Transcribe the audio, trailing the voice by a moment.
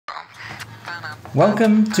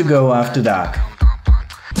Welcome to Go After Dark.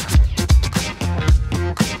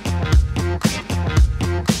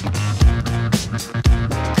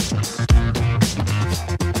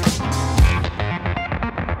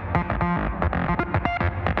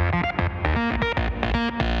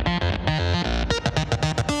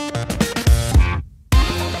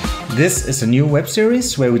 This is a new web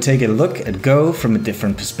series where we take a look at Go from a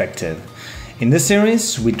different perspective. In this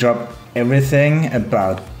series, we drop everything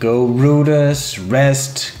about Go routers,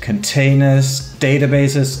 REST, containers,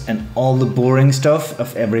 databases, and all the boring stuff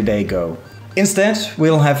of everyday Go. Instead,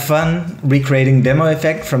 we'll have fun recreating demo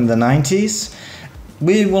effect from the 90s.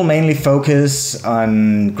 We will mainly focus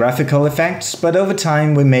on graphical effects, but over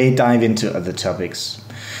time we may dive into other topics.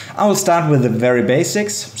 I will start with the very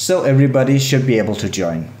basics, so everybody should be able to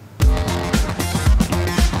join.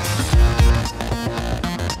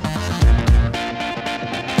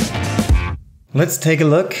 Let's take a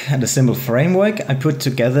look at a simple framework I put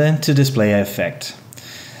together to display an effect.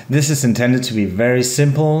 This is intended to be very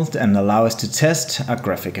simple and allow us to test our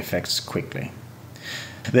graphic effects quickly.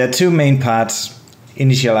 There are two main parts: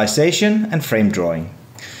 initialization and frame drawing.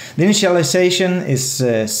 The initialization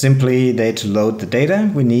is simply there to load the data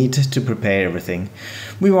we need to prepare everything.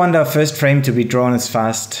 We want our first frame to be drawn as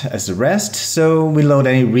fast as the rest, so we load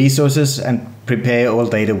any resources and prepare all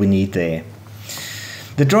data we need there.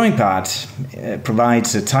 The drawing part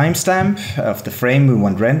provides a timestamp of the frame we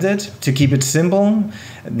want rendered. To keep it simple,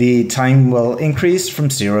 the time will increase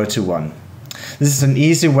from 0 to 1. This is an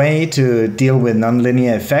easy way to deal with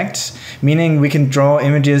nonlinear effects, meaning we can draw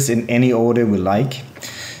images in any order we like.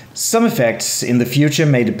 Some effects in the future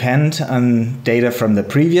may depend on data from the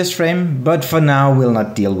previous frame, but for now we'll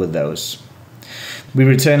not deal with those. We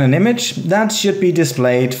return an image that should be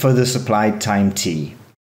displayed for the supplied time t.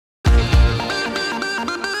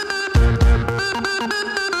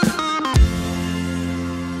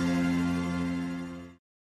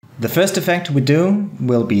 The first effect we do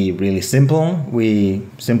will be really simple. We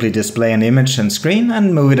simply display an image on screen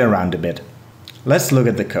and move it around a bit. Let's look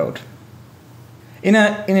at the code. In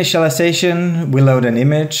our initialization, we load an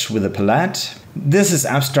image with a palette. This is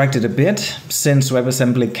abstracted a bit, since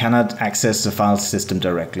WebAssembly cannot access the file system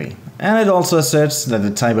directly. And it also asserts that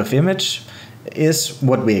the type of image is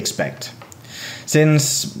what we expect.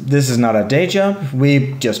 Since this is not our day job,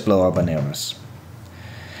 we just blow up on errors.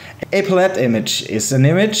 A palette image is an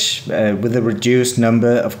image with a reduced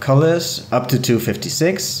number of colors up to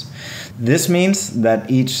 256. This means that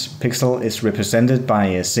each pixel is represented by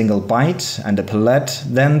a single byte, and the palette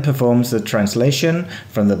then performs the translation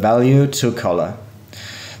from the value to color.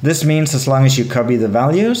 This means as long as you copy the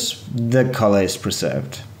values, the color is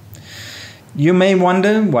preserved. You may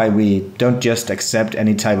wonder why we don't just accept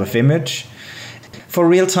any type of image. For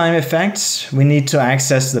real-time effects, we need to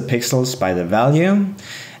access the pixels by the value,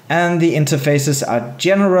 and the interfaces are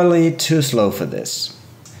generally too slow for this.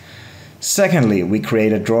 Secondly, we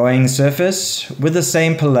create a drawing surface with the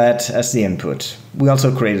same palette as the input. We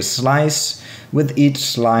also create a slice with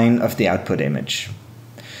each line of the output image.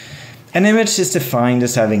 An image is defined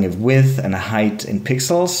as having a width and a height in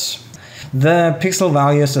pixels. The pixel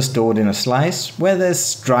values are stored in a slice where there's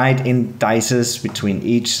stride indices between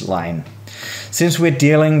each line. Since we're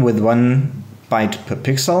dealing with 1 byte per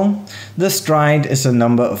pixel, the stride is a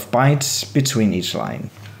number of bytes between each line.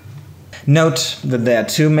 Note that there are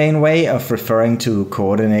two main ways of referring to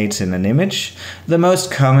coordinates in an image. The most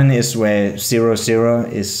common is where 0, 0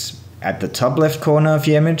 is at the top left corner of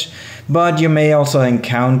the image, but you may also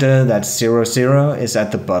encounter that 0, 0 is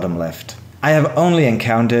at the bottom left. I have only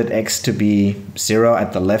encountered x to be 0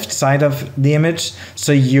 at the left side of the image,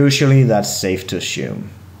 so usually that's safe to assume.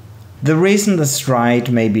 The reason the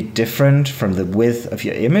stride may be different from the width of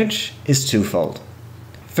your image is twofold.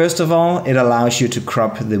 First of all, it allows you to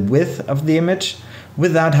crop the width of the image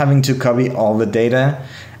without having to copy all the data.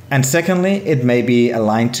 And secondly, it may be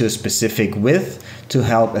aligned to a specific width to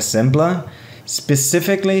help assembler,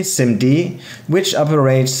 specifically SIMD, which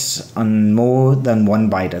operates on more than 1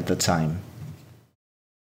 byte at the time.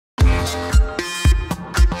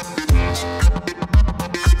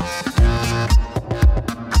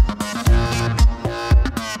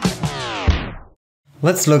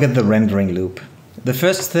 Let's look at the rendering loop. The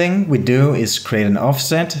first thing we do is create an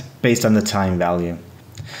offset based on the time value.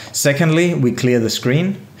 Secondly, we clear the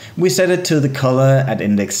screen. We set it to the color at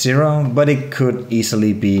index 0, but it could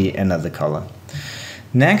easily be another color.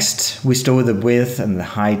 Next, we store the width and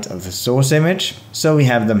the height of the source image, so we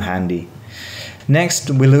have them handy. Next,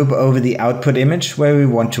 we loop over the output image where we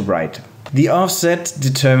want to write. The offset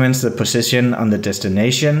determines the position on the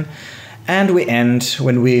destination, and we end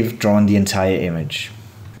when we've drawn the entire image.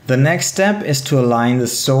 The next step is to align the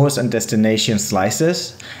source and destination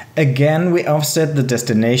slices. Again, we offset the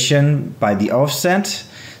destination by the offset,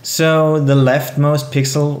 so the leftmost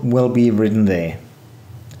pixel will be written there.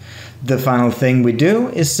 The final thing we do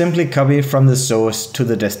is simply copy from the source to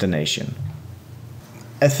the destination.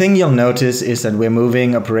 A thing you'll notice is that we're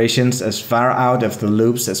moving operations as far out of the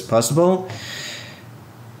loops as possible.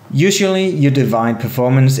 Usually you divide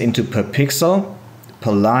performance into per pixel,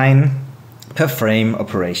 per line, per frame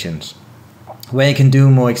operations. Where you can do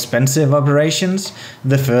more expensive operations,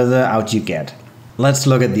 the further out you get. Let's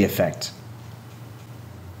look at the effect.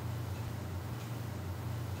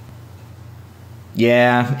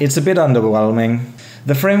 Yeah, it's a bit underwhelming.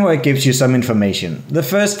 The framework gives you some information. The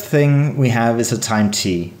first thing we have is a time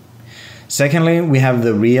t. Secondly, we have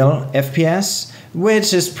the real FPS,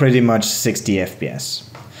 which is pretty much 60 FPS.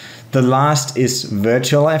 The last is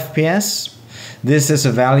virtual FPS. This is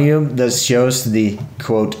a value that shows the,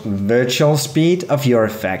 quote, virtual speed of your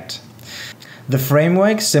effect. The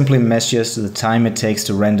framework simply measures the time it takes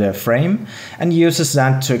to render a frame and uses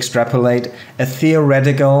that to extrapolate a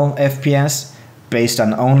theoretical FPS based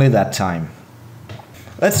on only that time.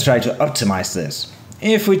 Let's try to optimize this.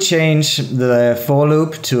 If we change the for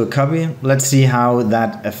loop to a copy, let's see how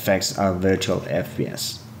that affects our virtual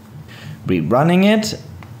FPS. Rerunning it,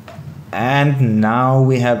 and now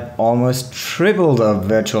we have almost tripled our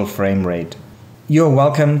virtual frame rate. You're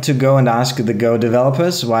welcome to go and ask the Go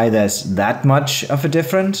developers why there's that much of a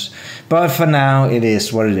difference, but for now it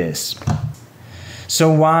is what it is.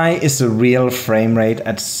 So why is the real frame rate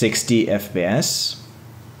at 60 FPS?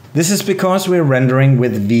 This is because we're rendering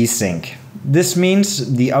with VSync. This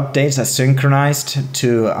means the updates are synchronized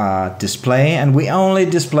to our display, and we only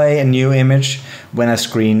display a new image when a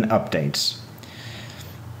screen updates.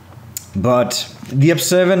 But the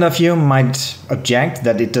observant of you might object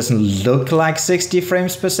that it doesn't look like 60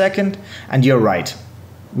 frames per second, and you're right.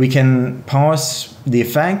 We can pause the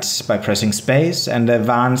effects by pressing space and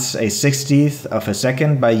advance a 60th of a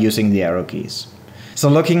second by using the arrow keys. So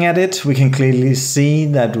looking at it, we can clearly see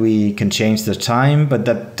that we can change the time, but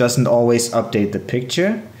that doesn't always update the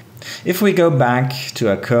picture. If we go back to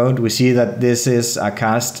our code, we see that this is a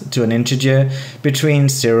cast to an integer between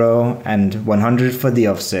 0 and 100 for the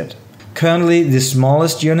offset. Currently, the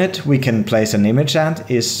smallest unit we can place an image at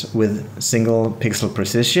is with single pixel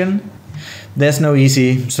precision. There's no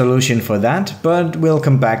easy solution for that, but we'll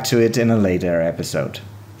come back to it in a later episode.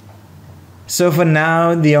 So for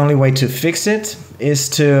now, the only way to fix it is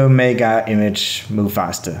to make our image move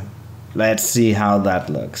faster. Let's see how that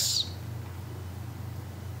looks.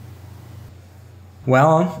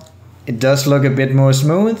 Well, it does look a bit more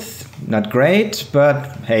smooth, not great,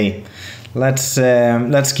 but hey, let's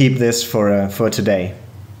keep this for today.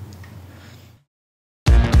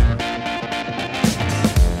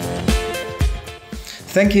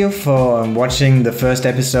 Thank you for watching the first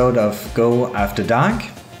episode of Go After Dark.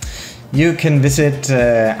 You can visit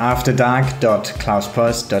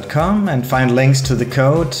afterdark.klauspost.com and find links to the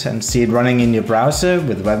code and see it running in your browser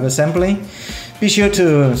with WebAssembly. Be sure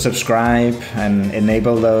to subscribe and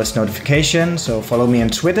enable those notifications, or follow me on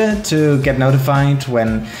Twitter to get notified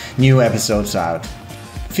when new episodes are out.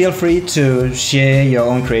 Feel free to share your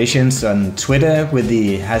own creations on Twitter with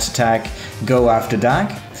the hashtag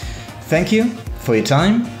GoAfterDark. Thank you for your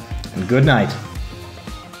time, and good night.